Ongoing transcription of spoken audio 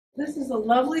This is a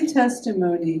lovely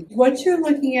testimony. What you're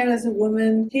looking at as a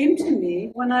woman came to me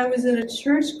when I was at a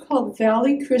church called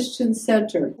Valley Christian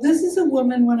Center. This is a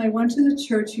woman, when I went to the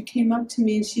church, who came up to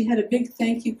me and she had a big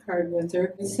thank you card with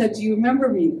her and said, "Do you remember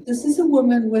me?" This is a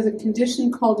woman with a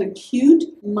condition called acute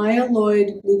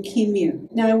myeloid leukemia.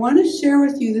 Now, I want to share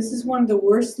with you, this is one of the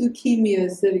worst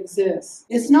leukemias that exists.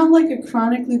 It's not like a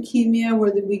chronic leukemia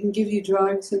where we can give you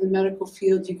drugs in the medical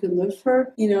field. You can live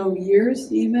for,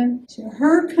 years even.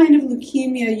 Her kind of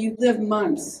leukemia, you live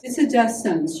months. It's a death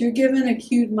sentence. You're given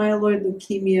acute myeloid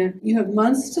leukemia. You have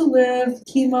months to live.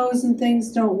 Chemos and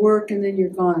things don't work, and then you're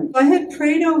gone. So I had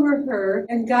prayed over her,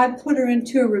 and God put her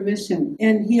into a remission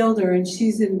and healed her, and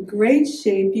she's in great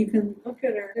shape. You can look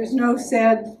at her. There's no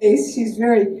sad face.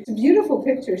 It's a beautiful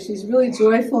picture. She's really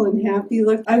joyful and happy.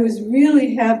 Look, I was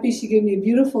really happy. She gave me a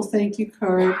beautiful thank you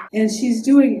card, and she's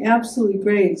doing absolutely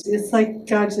great. It's like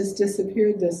God just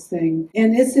disappeared this thing.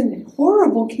 And it's a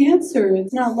horrible cancer.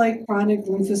 It's not like chronic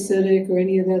lymphocytic or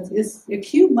any of that. It's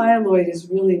acute myeloid is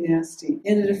really nasty,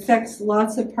 and it affects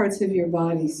lots of parts of your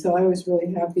body. So I was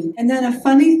really happy. And then a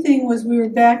funny thing was, we were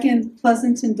back in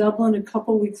Pleasanton, Dublin a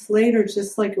couple weeks later,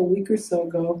 just like a week or so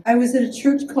ago. I was at a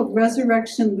church called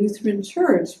Resurrection Lutheran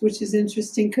Church, which is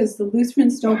interesting because the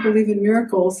Lutherans don't believe in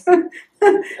miracles.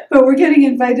 But we're getting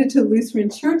invited to Lutheran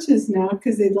churches now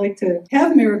because they'd like to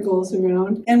have miracles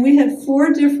around. And we had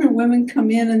 4 different women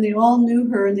come in, and they all knew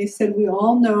her, and they said, "We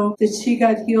all know that she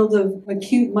got healed of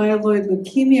acute myeloid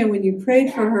leukemia when you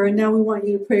prayed for her, and now we want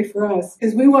you to pray for us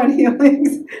because we want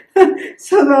healings."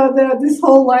 So this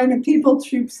whole line of people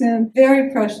troops in. Very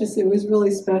precious. It was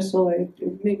really special. It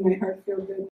made my heart feel good.